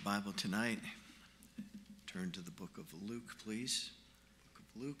Bible tonight. Turn to the book of Luke, please. Book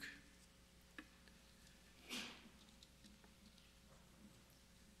of Luke.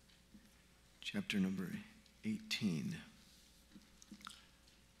 Chapter number 18,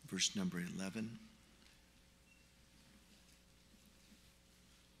 verse number 11.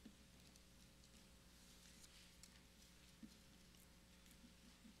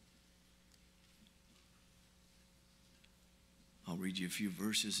 I'll read you a few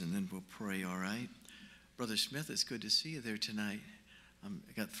verses and then we'll pray, all right? Brother Smith, it's good to see you there tonight. I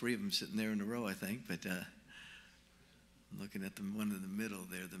got three of them sitting there in a row, I think, but I'm looking at the one in the middle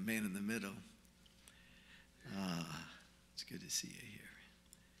there, the man in the middle. It's good to see you here.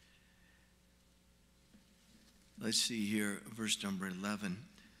 Let's see here, verse number 11.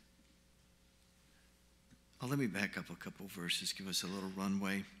 Let me back up a couple verses, give us a little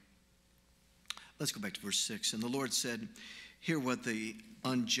runway. Let's go back to verse 6. And the Lord said, "Hear what the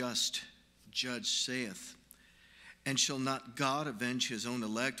unjust judge saith. And shall not God avenge his own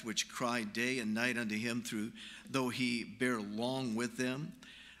elect, which cry day and night unto him, though he bear long with them?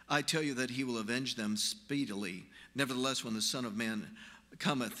 I tell you that he will avenge them speedily. Nevertheless, when the Son of Man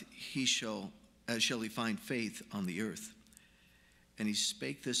cometh, shall he find faith on the earth? And he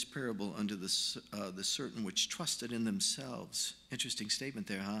spake this parable unto the certain which trusted in themselves." Interesting statement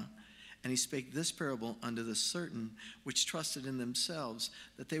there, huh? "And he spake this parable unto the certain which trusted in themselves,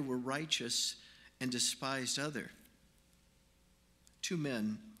 that they were righteous and despised other. 2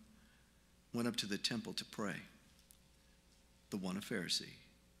 men went up to the temple to pray, the one a Pharisee,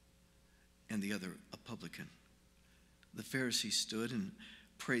 and the other a publican. The Pharisee stood and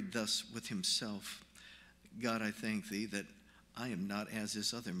prayed thus with himself, God, I thank thee that I am not as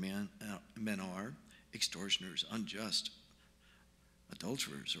this other men are, extortioners, unjust,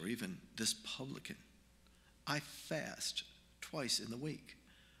 adulterers, or even this publican. I fast twice in the week.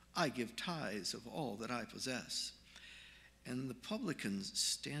 I give tithes of all that I possess. And the publican,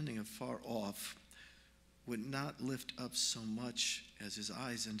 standing afar off, would not lift up so much as his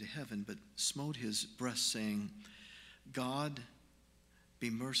eyes unto heaven, but smote his breast, saying, God, be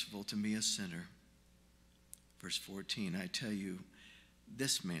merciful to me, a sinner." Verse 14, I tell you,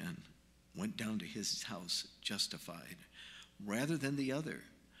 this man went down to his house justified, rather than the other.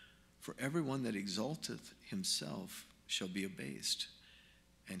 For everyone that exalteth himself shall be abased,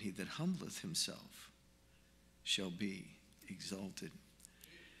 and he that humbleth himself shall be exalted.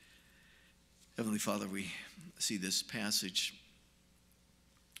 Heavenly Father, we see this passage,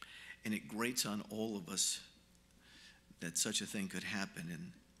 and it grates on all of us that such a thing could happen,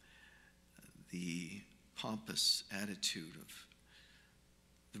 and the pompous attitude of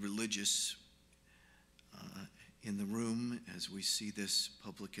the religious in the room as we see this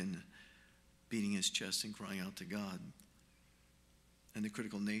publican beating his chest and crying out to God, and the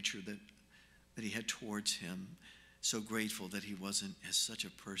critical nature that he had towards him, so grateful that he wasn't as such a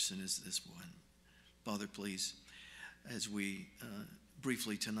person as this one. Father, please, as we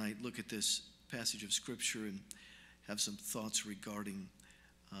briefly tonight look at this passage of Scripture and have some thoughts regarding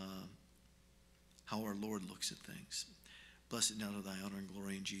how our Lord looks at things. Blessed now to thy honor and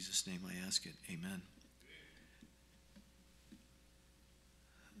glory, in Jesus' name I ask it. Amen.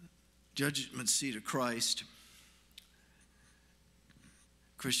 Judgment seat of Christ.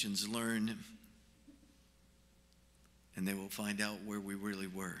 Christians learn, and they will find out where we really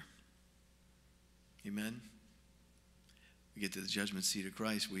were. Amen. We get to the judgment seat of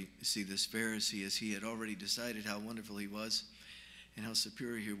Christ. We see this Pharisee as he had already decided how wonderful he was and how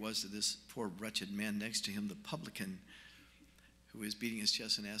superior he was to this poor wretched man next to him, the publican, who is beating his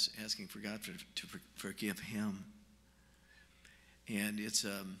chest and asking for God to forgive him. And it's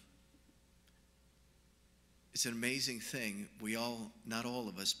an amazing thing. We all, not all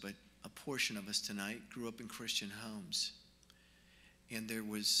of us, but a portion of us tonight grew up in Christian homes. And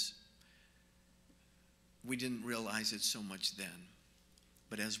we didn't realize it so much then.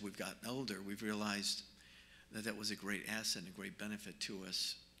 But as we've gotten older, we've realized that was a great asset and a great benefit to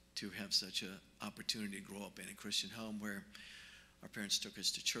us to have such an opportunity to grow up in a Christian home where our parents took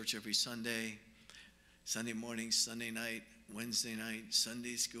us to church every Sunday, Sunday morning, Sunday night, Wednesday night,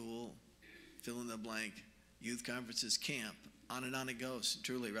 Sunday school, fill in the blank, youth conferences, camp, on and on it goes.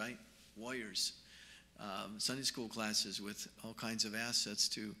 Truly, right? Warriors. Sunday school classes with all kinds of assets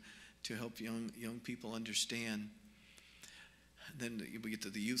to help young people understand. Then we get to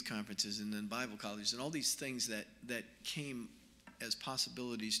the youth conferences and then Bible colleges and all these things that came as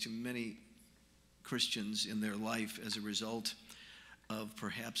possibilities to many Christians in their life as a result of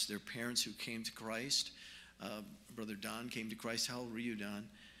perhaps their parents who came to Christ. Brother Don came to Christ. How old were you, Don?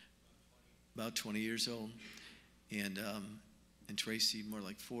 About 20 years old. And And Tracy, more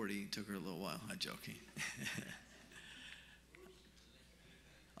like 40. Took her a little while. I'm joking.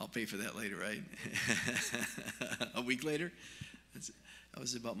 I'll pay for that later, right? A week later? That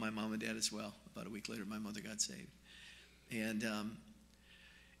was about my mom and dad as well. About a week later, my mother got saved. And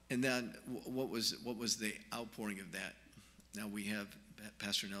then what was the outpouring of that? Now we have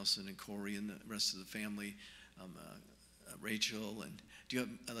Pastor Nelson and Corey and the rest of the family, Rachel, and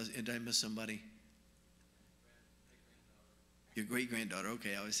did I miss somebody? Your great-granddaughter.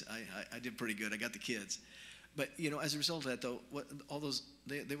 Okay, I did pretty good. I got the kids. But, as a result of that, though,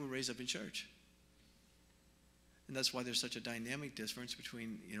 they were raised up in church. And that's why there's such a dynamic difference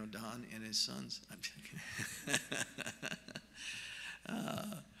between, Don and his sons. I'm joking.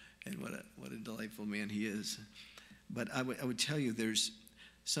 And what a delightful man he is. But I would tell you,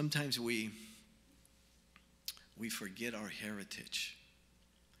 sometimes we forget our heritage,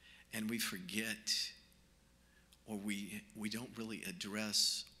 and we forget, or we don't really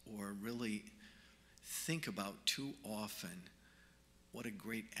address or really think about too often what a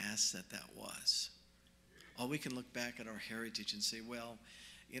great asset that was. Or we can look back at our heritage and say, well,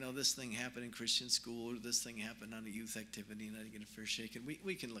 this thing happened in Christian school, or this thing happened on a youth activity, and I didn't get a fair shake. And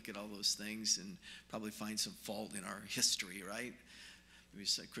we can look at all those things and probably find some fault in our history, right? Maybe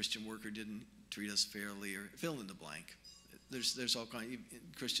a Christian worker didn't treat us fairly, or fill in the blank. There's all kinds. In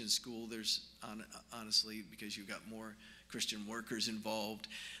Christian school, there's honestly, because you've got more Christian workers involved,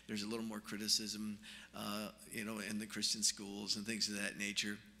 there's a little more criticism, in the Christian schools and things of that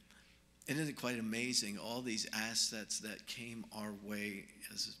nature. And isn't it quite amazing, all these assets that came our way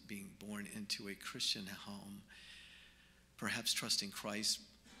as being born into a Christian home, perhaps trusting Christ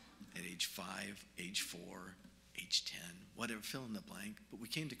at age 5, age 4, age 10, whatever, fill in the blank. But we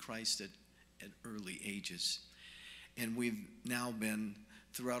came to Christ at early ages. And we've now been,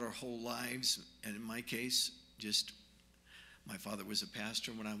 throughout our whole lives, and in my case, my father was a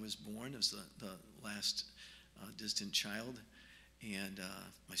pastor when I was born. I was the last distant child. And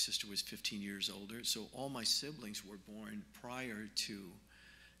my sister was 15 years older. So all my siblings were born prior to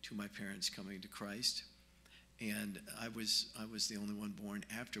my parents coming to Christ. And I was the only one born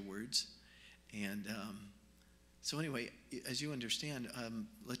afterwards. And so anyway, as you understand,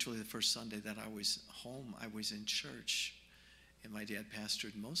 literally the first Sunday that I was home, I was in church. And my dad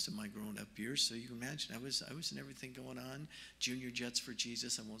pastored most of my grown-up years. So you can imagine, I was in everything going on. Junior Jets for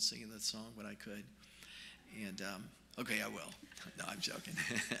Jesus. I won't sing in that song, but I could. And okay, I will. No, I'm joking.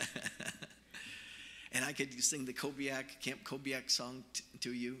 And I could sing the Camp Kobiak song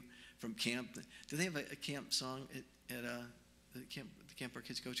to you from camp. Do they have a camp song at the camp our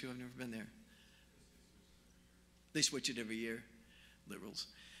kids go to? I've never been there. They switch it every year, liberals.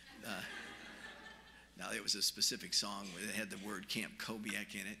 Now, it was a specific song where it had the word Camp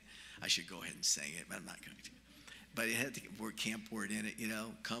Kobiak in it. I should go ahead and sing it, but I'm not going to. But it had the word camp word in it,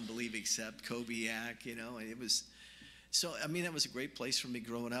 come, believe, accept, Kobiak, and it was. So, that was a great place for me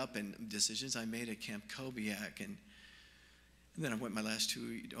growing up, and decisions I made at Camp Kobiak. And then I went my last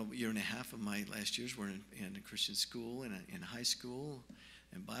year and a half of my last years were in a Christian school, in high school,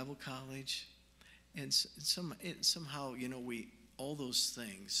 and Bible college. And somehow, all those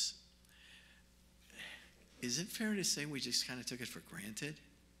things, is it fair to say we just kind of took it for granted?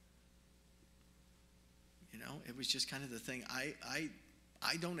 It was just kind of the thing.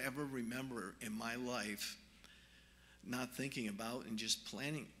 I don't ever remember in my life not thinking about and just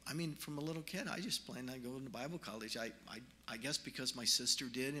planning. From a little kid, I just planned on going to Bible college. I guess because my sister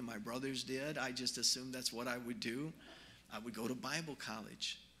did and my brothers did, I just assumed that's what I would do. I would go to Bible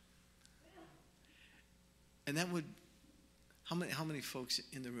college. And that would, how many folks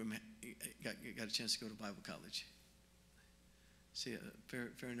in the room got a chance to go to Bible college? See, a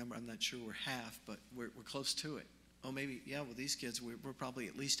fair number. I'm not sure we're half, but we're close to it. Oh, maybe, yeah, well, these kids, we're probably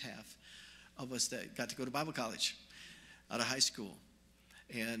at least half of us that got to go to Bible college out of high school.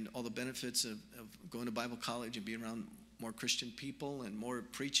 And all the benefits of going to Bible college and being around more Christian people and more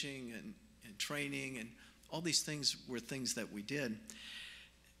preaching and training, and all these things were things that we did.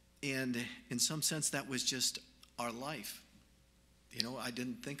 And in some sense, that was just our life. I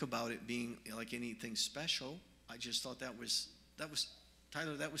didn't think about it being like anything special. I just thought that was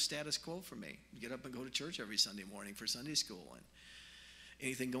Tyler, that was status quo for me. Get up and go to church every Sunday morning for Sunday school, and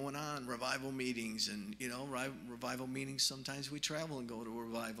anything going on, revival meetings, and revival meetings. Sometimes we travel and go to a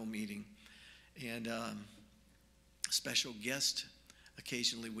revival meeting, and special guest.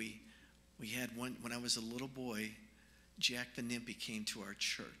 Occasionally, we had one when I was a little boy. Jack the Nimpy came to our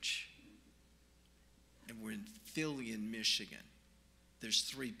church, and we're in Fillion, Michigan. There's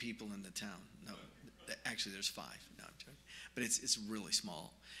 3 people in the town. No, actually, there's 5. No, I'm joking. but it's really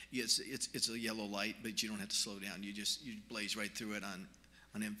small. It's a yellow light, but you don't have to slow down. You blaze right through it on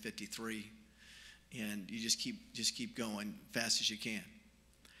M53, and you just keep going fast as you can.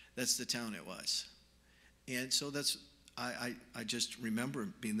 That's the town it was, and so I just remember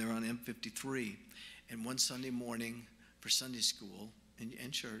being there on M53, and one Sunday morning for Sunday school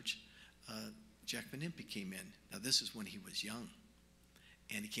and church, Jack Van Impe came in. Now this is when he was young,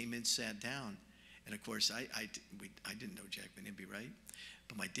 and he came in, sat down, and of course I didn't know Jack Van Impe, right?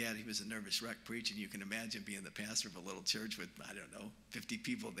 But my dad, he was a nervous wreck preaching. You can imagine being the pastor of a little church with, I don't know, 50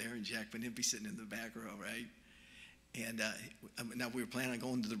 people there, and Jack Van Impe sitting in the back row, right? And now we were planning on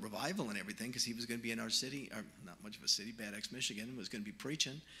going to the revival and everything because he was going to be in our city, or not much of a city, Bad Axe, Michigan, and was going to be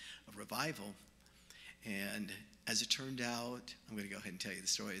preaching a revival. And as it turned out, I'm going to go ahead and tell you the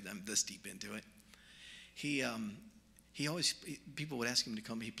story. I'm this deep into it. He always, people would ask him to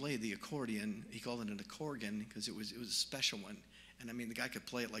come. He played the accordion. He called it an accordion because it was a special one. And I mean, the guy could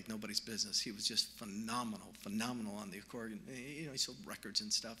play it like nobody's business. He was just phenomenal on the accordion. You know, he sold records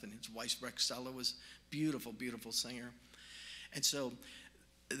and stuff, and his wife's Rex Stella was beautiful, beautiful singer. And so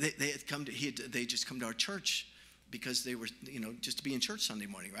they had come to, they just come to our church because they were, you know, just to be in church Sunday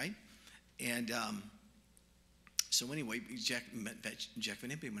morning, right? And so anyway, met Jack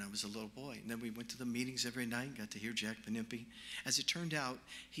Van Impe when I was a little boy. And then we went to the meetings every night, got to hear Jack Van Impe. As it turned out,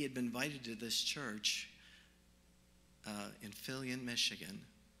 he had been invited to this church in Fillion, Michigan,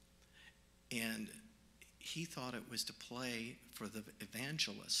 and he thought it was to play for the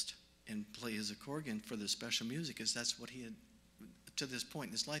evangelist and play his accordion for the special music, because that's what he had, to this point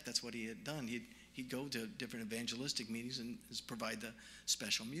in his life, that's what he had done. He'd go to different evangelistic meetings and provide the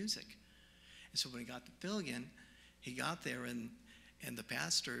special music. And so when he got to Fillion, he got there, and the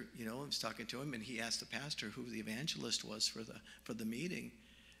pastor, you know, was talking to him, and he asked the pastor who the evangelist was for the meeting,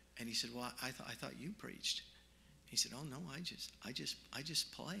 and he said, "Well, I thought you preached." He said, "Oh no, I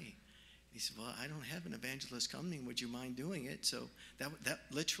just play." He said, "Well, I don't have an evangelist coming. Would you mind doing it?" So that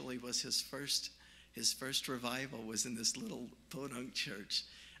literally was his first revival, was in this little podunk church.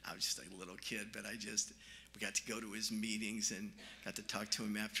 I was just a little kid, but we got to go to his meetings and got to talk to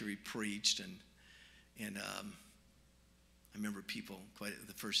him after he preached, and I remember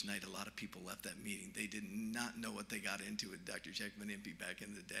the first night, a lot of people left that meeting. They did not know what they got into with Dr. Jack Van Impe back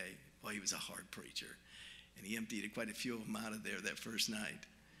in the day. Well, he was a hard preacher. And he emptied quite a few of them out of there that first night.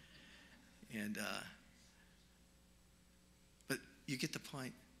 And, but you get the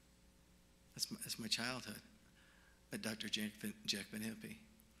point. That's my childhood. But Dr. Jack Van Impe.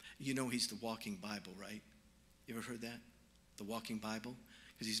 You know he's the walking Bible, right? You ever heard that? The walking Bible?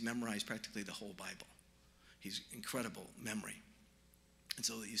 Because he's memorized practically the whole Bible. He's incredible memory. And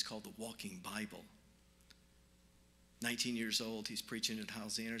so he's called the walking Bible. 19 years old, he's preaching at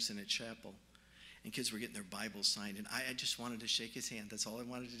Howells Anderson at chapel. And kids were getting their Bibles signed, and I just wanted to shake his hand. That's all I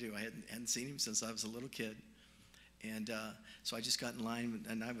wanted to do. I hadn't seen him since I was a little kid. And so I just got in line,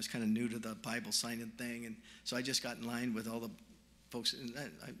 and I was kind of new to the Bible signing thing, and so I just got in line with all the folks, and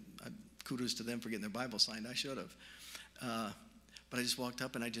I kudos to them for getting their Bible signed. I should have. But I just walked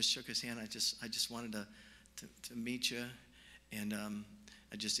up, and I just shook his hand. I just wanted to meet you, and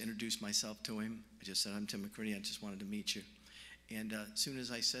I just introduced myself to him. I just said, "I'm Tim McCurdy. I just wanted to meet you." And as soon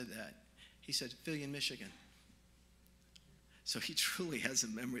as I said that, he said, "Fillion, Michigan." So he truly has a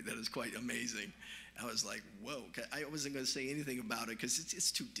memory that is quite amazing. I was like, whoa. I wasn't going to say anything about it because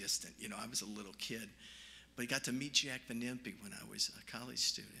it's too distant. You know, I was a little kid. But I got to meet Jack Van Impe when I was a college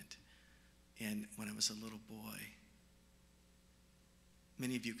student and when I was a little boy.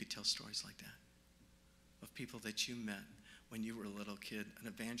 Many of you could tell stories like that of people that you met when you were a little kid, an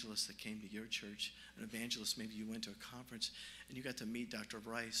evangelist that came to your church, an evangelist, maybe you went to a conference and you got to meet Dr.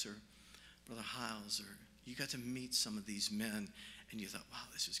 Rice or Brother Hiles, or you got to meet some of these men, and you thought, wow,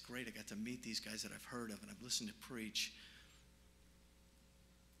 this is great. I got to meet these guys that I've heard of, and I've listened to preach.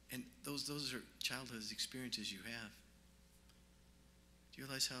 And those are childhood experiences you have. Do you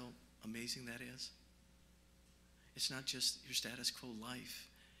realize how amazing that is? It's not just your status quo life.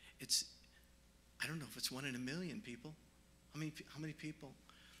 I don't know if it's 1 in a million people. How many people?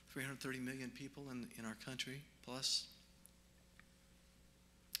 330 million people in our country plus.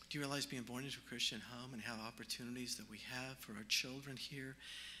 Do you realize being born into a Christian home and how opportunities that we have for our children here,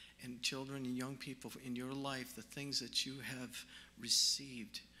 and children and young people in your life, the things that you have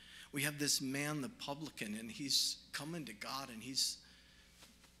received? We have this man, the publican, and he's coming to God, and he's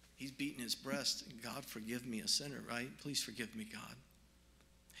beating his breast. God, forgive me, a sinner, right? Please forgive me, God.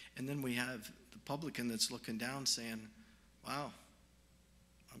 And then we have the publican that's looking down saying, wow,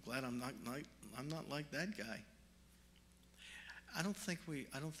 I'm glad I'm not like that guy. I don't think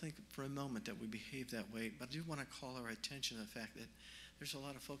for a moment that we behave that way, but I do want to call our attention to the fact that there's a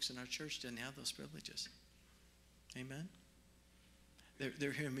lot of folks in our church that didn't have those privileges. Amen?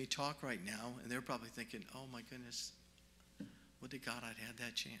 They're hearing me talk right now, and they're probably thinking, oh my goodness, would to God I'd had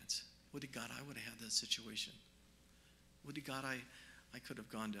that chance. Would to God I would have had that situation. Would to God I could have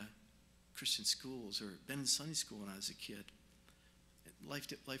gone to Christian schools or been in Sunday school when I was a kid.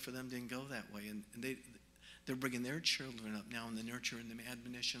 Life for them didn't go that way, and they're bringing their children up now in the nurture and the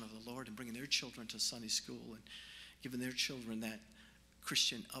admonition of the Lord, and bringing their children to Sunday school and giving their children that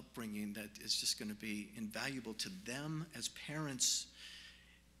Christian upbringing that is just going to be invaluable to them as parents,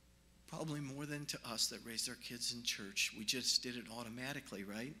 probably more than to us that raised our kids in church. We just did it automatically,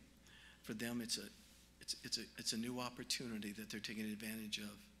 right? For them, it's a new opportunity that they're taking advantage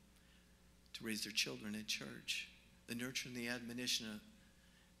of to raise their children in church. The nurture and the admonition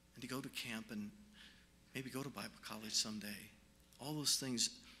and to go to camp and maybe go to Bible college someday. All those things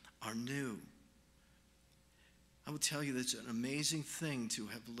are new. I would tell you that it's an amazing thing to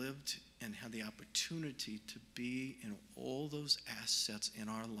have lived and had the opportunity to be in all those assets in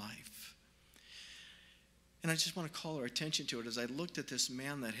our life. And I just want to call our attention to it as I looked at this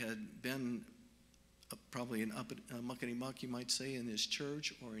man that had been probably an muckety-muck, you might say, in his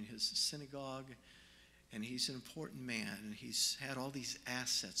church or in his synagogue. And he's an important man, and he's had all these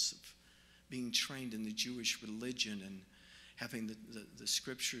assets of being trained in the Jewish religion and having the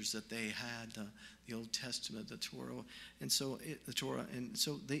scriptures that they had, the Old Testament, the Torah,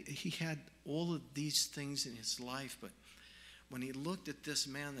 he had all of these things in his life. But when he looked at this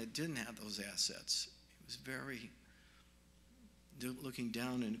man that didn't have those assets, he was very looking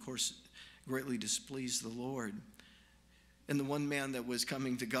down, and of course greatly displeased the Lord. And the one man that was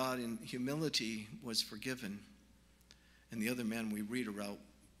coming to God in humility was forgiven. And the other man we read about,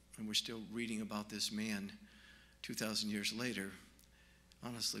 and we're still reading about this man 2,000 years later,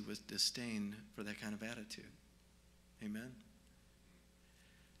 honestly with disdain for that kind of attitude. Amen?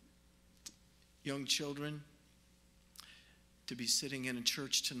 Young children, to be sitting in a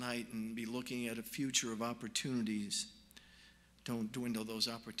church tonight and be looking at a future of opportunities, don't dwindle those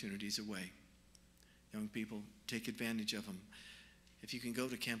opportunities away. Young people, take advantage of them. If you can go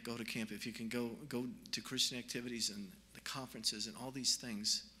to camp, go to camp. If you can go to Christian activities and the conferences and all these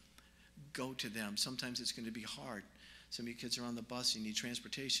things, go to them. Sometimes it's going to be hard. Some of you kids are on the bus, you need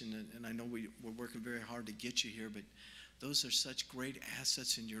transportation, and I know we're working very hard to get you here, but those are such great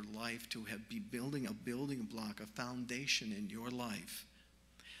assets in your life to be building a building block, a foundation in your life,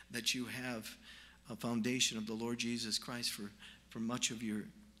 that you have a foundation of the Lord Jesus Christ for much of your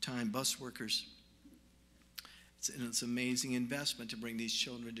time. Bus workers, it's an amazing investment to bring these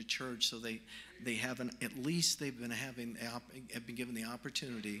children to church, so they haven't, at least they've been given the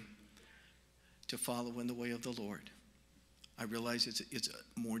opportunity to follow in the way of the Lord. I realize it's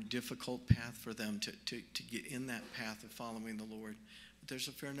a more difficult path for them to get in that path of following the Lord. But there's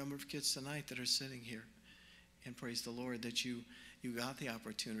a fair number of kids tonight that are sitting here, and praise the Lord that you got the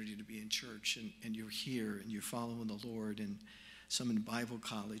opportunity to be in church, and you're here and you're following the Lord, and some in Bible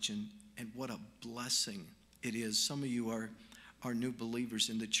college, and what a blessing it is. Some of you are new believers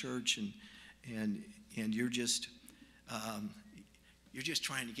in the church, and you're just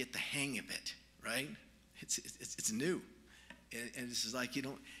trying to get the hang of it, right? It's new, and this is like you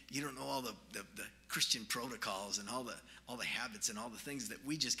don't know all the Christian protocols and all the habits and all the things that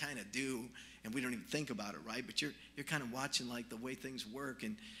we just kind of do, and we don't even think about it, right? But you're kind of watching like the way things work,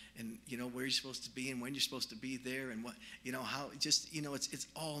 and you know where you're supposed to be and when you're supposed to be there, and what how it's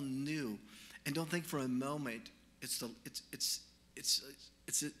all new. And don't think for a moment it's a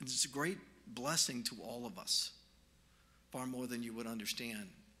great blessing to all of us, far more than you would understand.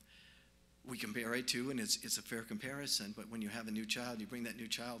 We compare it to, and it's a fair comparison, but when you have a new child, you bring that new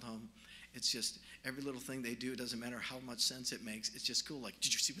child home, it's just every little thing they do, it doesn't matter how much sense it makes, it's just cool. Like,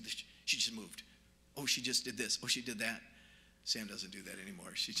 did you see what she just moved? Oh, she just did this. Oh, she did that. Sam doesn't do that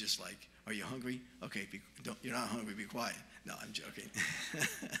anymore. She's just like, are you hungry? Okay, you're not hungry, be quiet. No, I'm joking.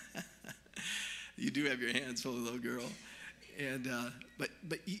 You do have your hands full, little girl. And but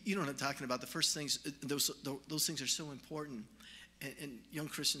you know what I'm talking about. The first things, those things are so important. And young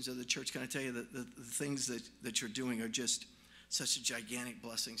Christians of the church, can I tell you that the things that you're doing are just such gigantic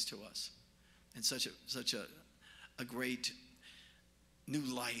blessings to us, and such a great new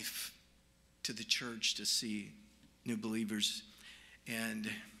life to the church to see new believers. And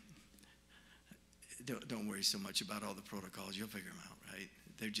don't worry so much about all the protocols. You'll figure them out, right?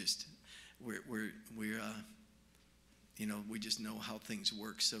 They're just we're we just know how things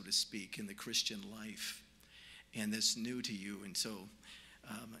work, so to speak, in the Christian life. And that's new to you. And so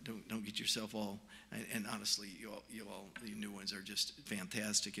Don't get yourself all. And honestly, you new ones are just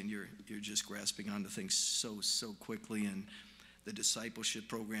fantastic, and you're just grasping onto things so quickly. And the discipleship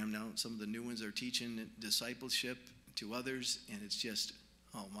program now, some of the new ones are teaching discipleship to others, and it's just,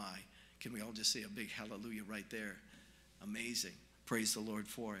 oh my! Can we all just say a big hallelujah right there? Amazing! Praise the Lord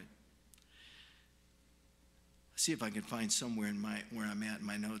for it. See if I can find somewhere in where I'm at in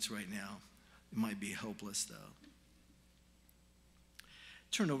my notes right now. It might be hopeless though.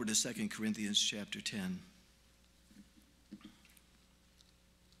 Turn over to 2 Corinthians chapter 10.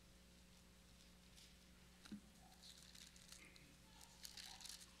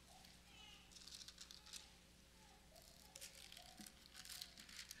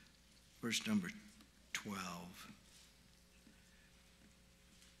 Verse number 12.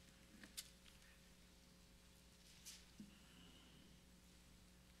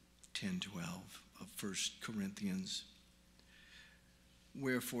 10:12 of 1 Corinthians.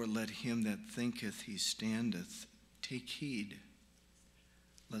 Wherefore let him that thinketh he standeth take heed,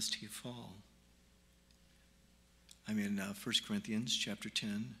 lest he fall. I'm in 1 Corinthians chapter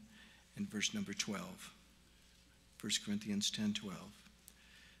 10 and verse number 12. 1 Corinthians 10:12.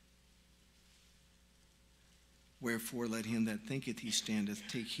 Wherefore let him that thinketh he standeth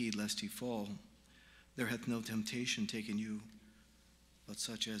take heed, lest he fall. There hath no temptation taken you, but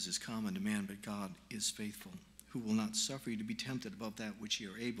such as is common to man, but God is faithful, who will not suffer you to be tempted above that which ye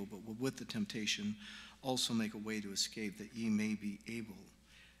are able, but will with the temptation also make a way to escape, that ye may be able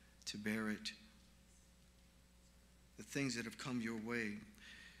to bear it. The things that have come your way,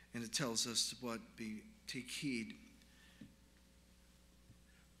 and it tells us take heed.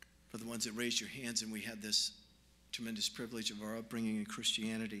 For the ones that raised your hands, and we had this tremendous privilege of our upbringing in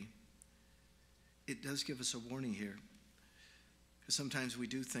Christianity, it does give us a warning here. Because sometimes we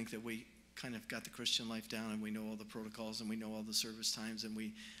do think that we kind of got the Christian life down, and we know all the protocols, and we know all the service times, and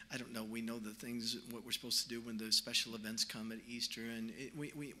we know the things, what we're supposed to do when the special events come at Easter, and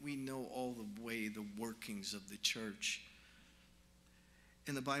we know all the workings of the church.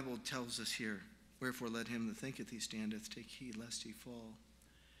 And the Bible tells us here, wherefore let him that thinketh he standeth take heed lest he fall.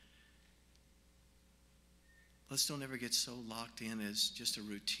 Let's don't ever get so locked in as just a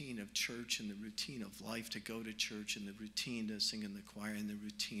routine of church and the routine of life to go to church and the routine to sing in the choir and the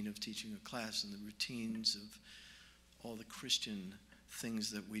routine of teaching a class and the routines of all the Christian things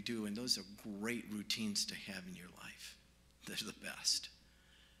that we do. And those are great routines to have in your life. They're the best.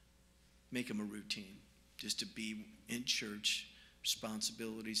 Make them a routine, just to be in church,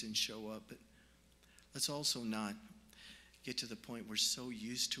 responsibilities, and show up. But let's also not get to the point we're so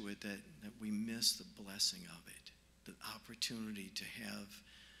used to it that we miss the blessing of it. The opportunity to have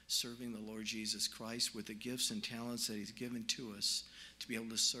serving the Lord Jesus Christ with the gifts and talents that he's given to us, to be able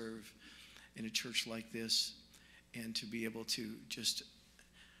to serve in a church like this, and to be able to just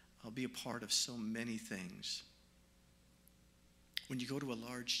be a part of so many things. When you go to a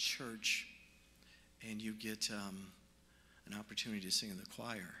large church and you get an opportunity to sing in the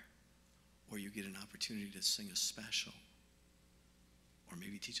choir, or you get an opportunity to sing a special, or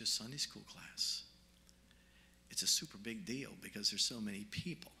maybe teach a Sunday school class, it's a super big deal because there's so many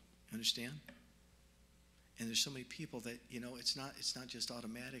people. You understand? And there's so many people that, it's not just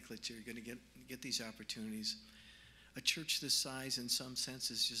automatic that you're going to get these opportunities. A church this size, in some sense,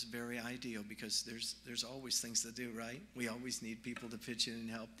 is just very ideal because there's always things to do, right? We always need people to pitch in and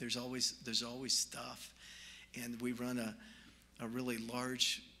help. There's always stuff. And we run a really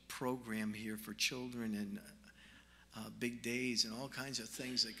large program here for children and big days and all kinds of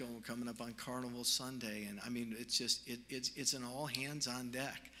things that coming up on Carnival Sunday. And I mean, it's an all hands on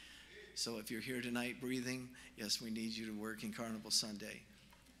deck. So if you're here tonight breathing, yes, we need you to work in Carnival Sunday.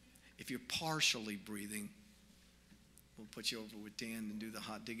 If you're partially breathing, we'll put you over with Dan and do the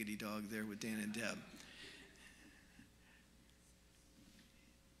hot diggity dog there with Dan and Deb.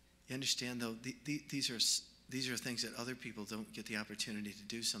 You understand, though, these are things that other people don't get the opportunity to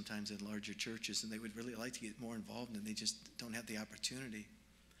do sometimes in larger churches, and they would really like to get more involved, and they just don't have the opportunity.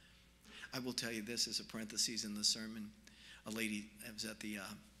 I will tell you this as a parenthesis in the sermon. A lady was at the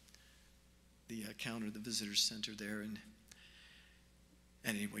counter, the visitor center there, and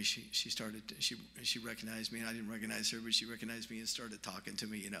anyway, she recognized me, and I didn't recognize her, but she recognized me and started talking to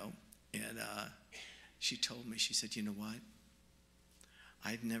me, and she told me, she said, you know what?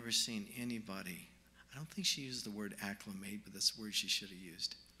 I've never seen anybody, I don't think she used the word acclimate, but that's the word she should have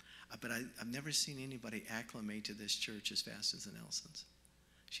used. But I've never seen anybody acclimate to this church as fast as the Nelsons.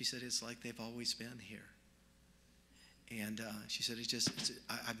 She said, it's like they've always been here. And she said,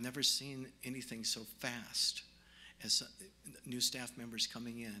 I've never seen anything so fast as new staff members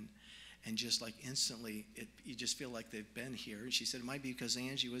coming in and just like instantly, you just feel like they've been here. And she said it might be because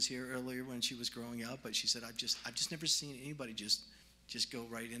Angie was here earlier when she was growing up, but she said I've just never seen anybody just go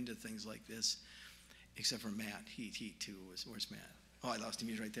right into things like this, except for Matt. He too was. Where's Matt? Oh, I lost him.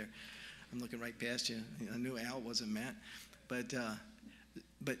 He's right there. I'm looking right past you. I knew Al wasn't Matt, but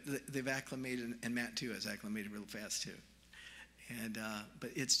they've acclimated, and Matt too has acclimated real fast too. And but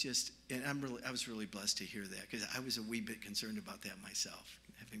it's just, and I was really blessed to hear that, because I was a wee bit concerned about that myself,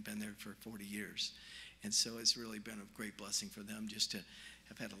 having been there for 40 years. And so it's really been a great blessing for them just to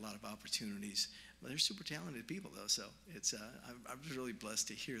have had a lot of opportunities. Well, they're super talented people though, so it's I was really blessed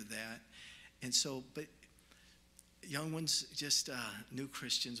to hear that. And so, but young ones, just new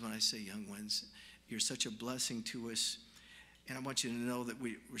Christians, when I say young ones, you're such a blessing to us. And I want you to know that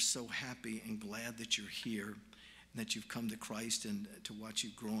we're so happy and glad that you're here, and that you've come to Christ, and to watch you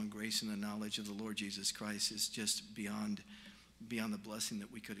grow in grace and the knowledge of the Lord Jesus Christ is just beyond the blessing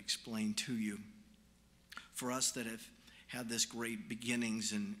that we could explain to you. For us that have had this great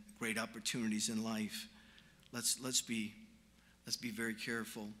beginnings and great opportunities in life, let's be very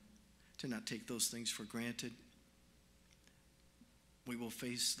careful to not take those things for granted. We will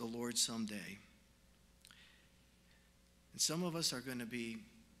face the Lord someday. And some of us are going to be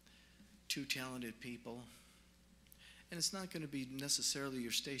two talented people. And it's not going to be necessarily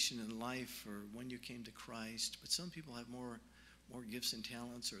your station in life or when you came to Christ, but some people have more gifts and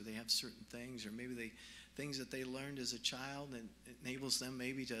talents, or they have certain things, or maybe things that they learned as a child, and it enables them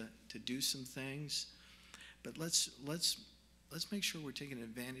maybe to do some things. But let's make sure we're taking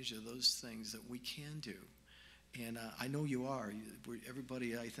advantage of those things that we can do. And I know you are.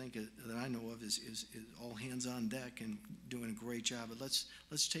 Everybody I think that I know of is all hands on deck and doing a great job. But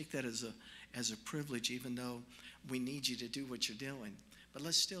let's take that as a privilege, even though we need you to do what you're doing. But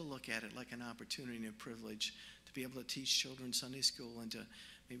let's still look at it like an opportunity and a privilege to be able to teach children Sunday school, and to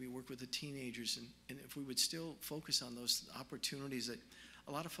maybe work with the teenagers. And if we would still focus on those opportunities that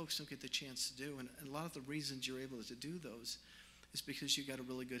a lot of folks don't get the chance to do. And a lot of the reasons you're able to do those is because you got a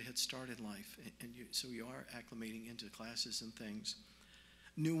really good head start in life, and so you are acclimating into classes and things.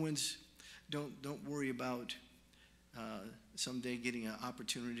 New ones, don't worry about someday getting an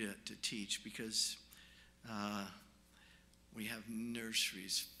opportunity to teach, because we have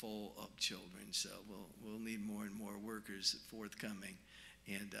nurseries full of children, so we'll need more and more workers forthcoming.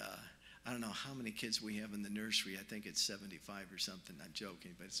 And I don't know how many kids we have in the nursery. I think it's 75 or something. I'm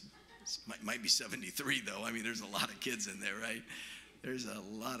joking, but it might be 73 though. I mean, there's a lot of kids in there, right? There's a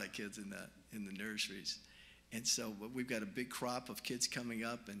lot of kids in the nurseries, and so we've got a big crop of kids coming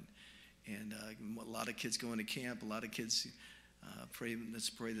up, and a lot of kids going to camp. A lot of kids let's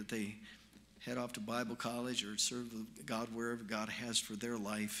pray that they head off to Bible college or serve God wherever God has for their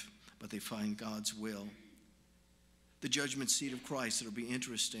life, but they find God's will. The judgment seat of Christ, it'll be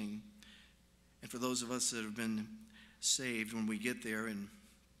interesting. And for those of us that have been saved, when we get there, and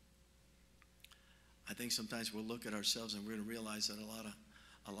I think sometimes we'll look at ourselves and we're going to realize that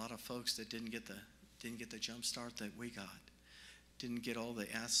a lot of folks that didn't get the jump start that we got, didn't get all the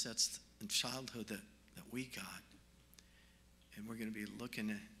assets in childhood that we got. And we're going to be looking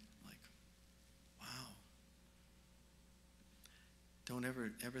at like, wow. Don't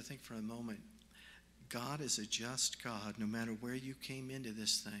ever think for a moment, God is a just God. No matter where you came into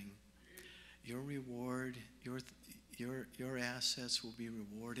this thing, your reward, your assets will be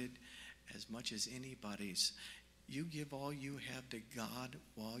rewarded as much as anybody's. You give all you have to God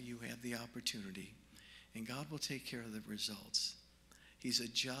while you have the opportunity, and God will take care of the results. He's a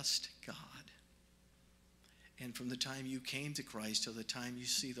just God. And from the time you came to Christ till the time you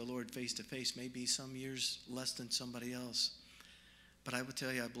see the Lord face to face, may be some years less than somebody else. But I will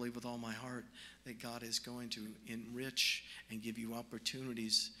tell you, I believe with all my heart that God is going to enrich and give you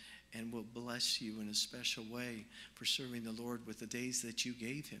opportunities, and will bless you in a special way for serving the Lord with the days that you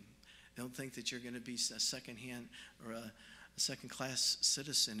gave him. Don't think that you're going to be a second-hand or a second-class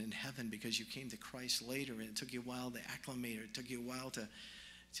citizen in heaven because you came to Christ later, and it took you a while to acclimate, or it took you a while to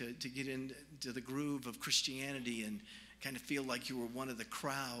get into the groove of Christianity and kind of feel like you were one of the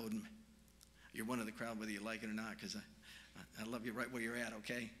crowd. You're one of the crowd whether you like it or not, because I love you right where you're at,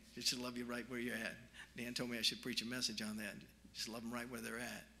 okay? You should love you right where you're at. Dan told me I should preach a message on that. Just love them right where they're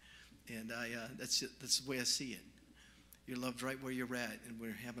at. And that's the way I see it. You're loved right where you're at, and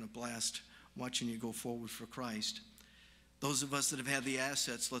we're having a blast watching you go forward for Christ. Those of us that have had the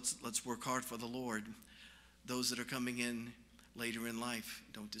assets, let's work hard for the Lord. Those that are coming in later in life,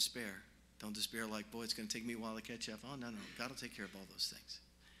 don't despair. Don't despair like, boy, it's going to take me a while to catch up. Oh, no. God will take care of all those things.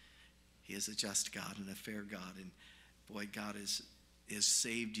 He is a just God and a fair God. And, boy, God has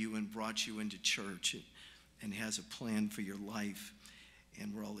saved you and brought you into church and has a plan for your life.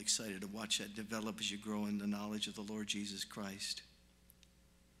 And we're all excited to watch that develop as you grow in the knowledge of the Lord Jesus Christ.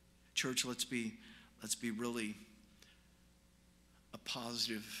 Church, let's be really a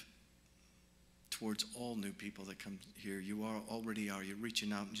positive towards all new people that come here. You already are. You're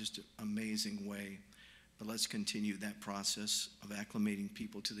reaching out in just an amazing way. But let's continue that process of acclimating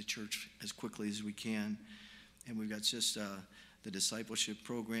people to the church as quickly as we can. And we've got just the discipleship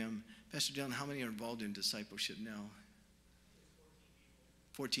program. Pastor John, how many are involved in discipleship now?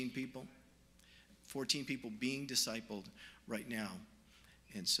 14 people? 14 people being discipled right now.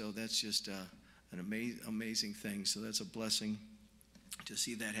 And so that's just an amazing thing. So that's a blessing to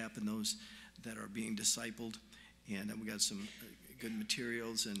see that happen, those that are being discipled. And we got some good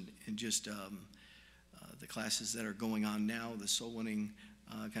materials and just the classes that are going on now, the soul winning,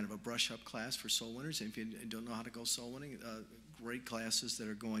 kind of a brush up class for soul winners. And if you don't know how to go soul winning, great classes that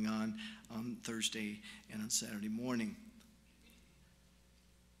are going on Thursday and on Saturday morning.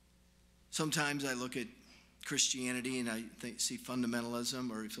 Sometimes I look at Christianity and I see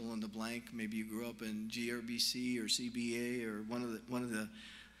fundamentalism, or fill in the blank. Maybe you grew up in GRBC or CBA or one of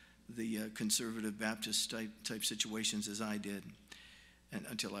the conservative Baptist type situations as I did, and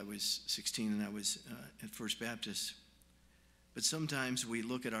until I was 16 and I was at First Baptist. But sometimes we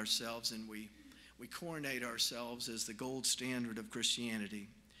look at ourselves and we coronate ourselves as the gold standard of Christianity.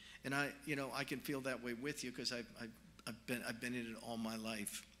 And I can feel that way with you because I've been in it all my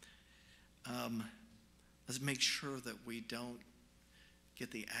life. Let's make sure that we don't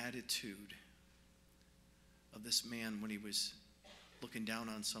get the attitude of this man when he was looking down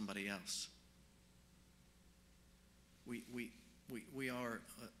on somebody else. We are,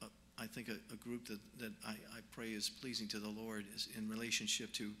 I think, a group that I pray is pleasing to the Lord is in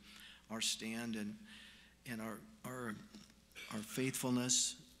relationship to our stand and our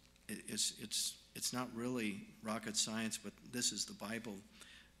faithfulness. It's not really rocket science, but this is the Bible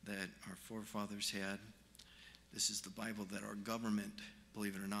that our forefathers had. This is the Bible that our government,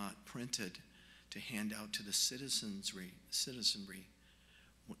 believe it or not, printed to hand out to the citizenry.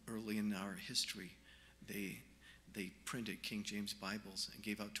 Early in our history, they printed King James Bibles and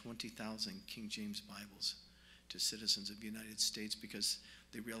gave out 20,000 King James Bibles to citizens of the United States because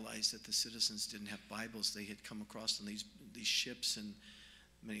they realized that the citizens didn't have Bibles. They had come across on these ships, and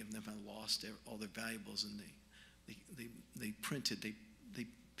many of them had lost all their valuables, and they printed, they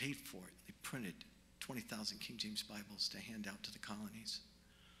paid for it. They printed 20,000 King James Bibles to hand out to the colonies.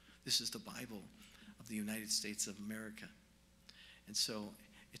 This is the Bible of the United States of America. And so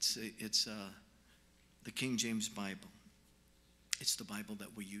it's the King James Bible. It's the Bible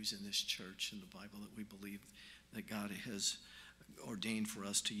that we use in this church and the Bible that we believe that God has ordained for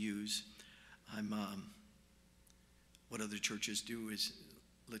us to use. What other churches do is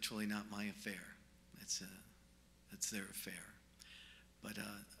literally not my affair. That's their affair. But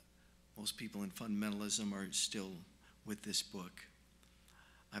most people in fundamentalism are still with this book.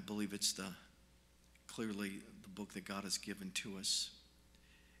 I believe it's clearly the book that God has given to us,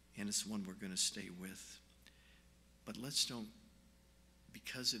 and it's the one we're going to stay with. But let's don't,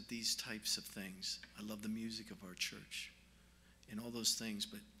 because of these types of things, I love the music of our church and all those things,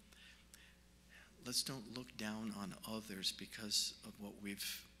 but let's don't look down on others because of what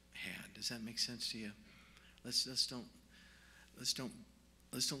we've had. Does that make sense to you? Let's don't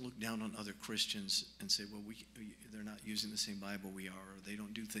look down on other Christians and say, well, they're not using the same Bible we are, or they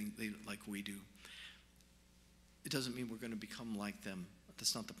don't do things like we do. It doesn't mean we're going to become like them.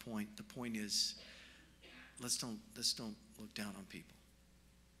 That's not the point. The point is, let's don't look down on people.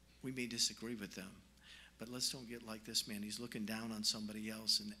 We may disagree with them, but let's don't get like this man. He's looking down on somebody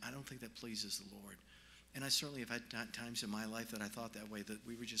else, and I don't think that pleases the Lord. And I certainly have had times in my life that I thought that way, that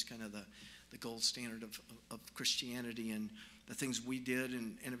we were just kind of the gold standard of Christianity, and the things we did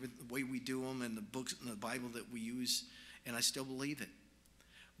and the way we do them, and the books and the Bible that we use, and I still believe it.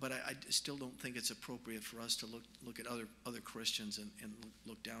 But I still don't think it's appropriate for us to look at other Christians and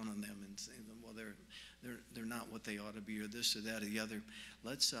look down on them and say, well, they're not what they ought to be, or this or that or the other.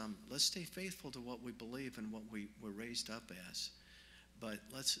 Let's stay faithful to what we believe and what we were raised up as. But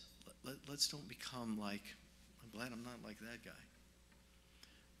let's don't become like, I'm glad I'm not like that guy.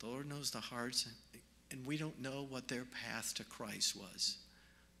 The Lord knows the hearts, and we don't know what their path to Christ was.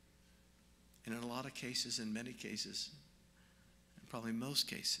 And in a lot of cases, in many cases, and probably most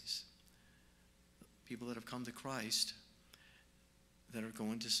cases, people that have come to Christ that are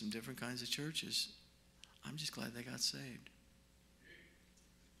going to some different kinds of churches, I'm just glad they got saved.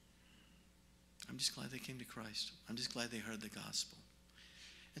 I'm just glad they came to Christ. I'm just glad they heard the gospel.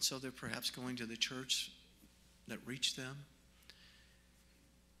 And so they're perhaps going to the church that reached them.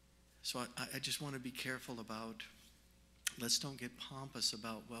 So I just want to be careful about Let's don't get pompous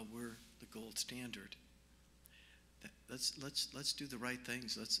about, well, we're the gold standard. Let's do the right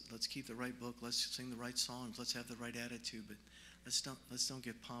things. Let's keep the right book. Let's sing the right songs. Let's have the right attitude. But let's don't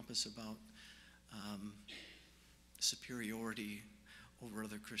get pompous about superiority over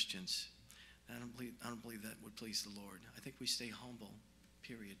other Christians. I don't believe that would please the Lord. I think we stay humble.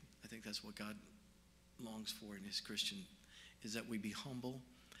 Period. I think that's what God longs for in His Christian, is that we be humble.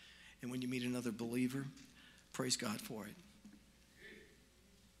 And when you meet another believer, praise God for it.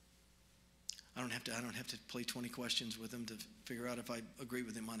 I don't have to play 20 questions with him to figure out if I agree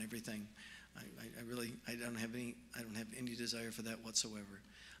with him on everything. I don't have any desire for that whatsoever.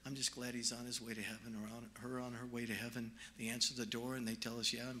 I'm just glad he's on his way to heaven, or her on her way to heaven. They answer the door and they tell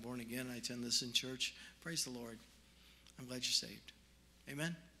us, yeah, I'm born again. I attend this in church. Praise the Lord. I'm glad you're saved.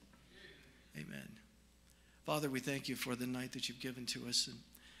 Amen? Amen. Father, we thank you for the night that you've given to us. And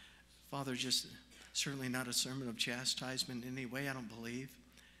Father, just certainly not a sermon of chastisement in any way, I don't believe,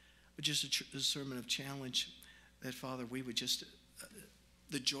 but just a sermon of challenge that, Father, we would just,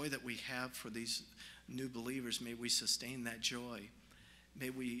 the joy that we have for these new believers, may we sustain that joy. May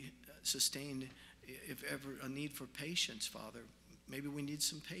we sustain, if ever, a need for patience, Father. Maybe we need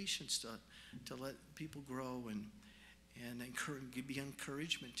some patience to let people grow and be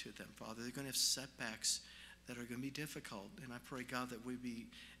encouragement to them, Father. They're going to have setbacks that are going to be difficult. And I pray, God, that we be,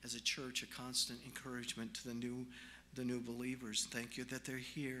 as a church, a constant encouragement to the new believers. Thank you that they're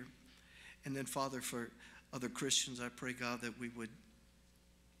here. And then, Father, for other Christians, I pray, God, that we would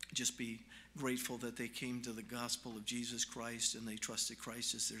just be grateful that they came to the gospel of Jesus Christ and they trusted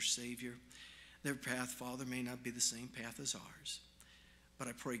Christ as their Savior. Their path, Father, may not be the same path as ours. But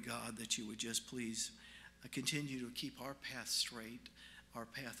I pray, God, that you would just please continue to keep our path straight, our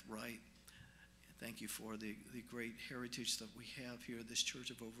path right. Thank you for the great heritage that we have here at this church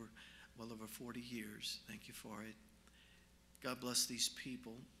of well over 40 years. Thank you for it. God bless these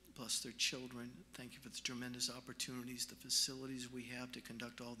people. Bless their children. Thank you for the tremendous opportunities, the facilities we have to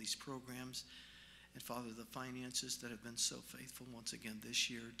conduct all these programs. And Father, the finances that have been so faithful once again this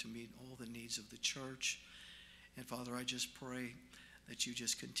year to meet all the needs of the church. And Father, I just pray that you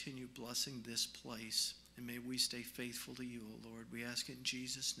just continue blessing this place. And may we stay faithful to you, O Lord. We ask it in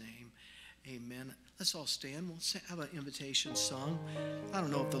Jesus' name. Amen. Let's all stand. We'll have an invitation song. I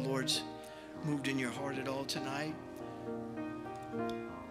don't know if the Lord's moved in your heart at all tonight.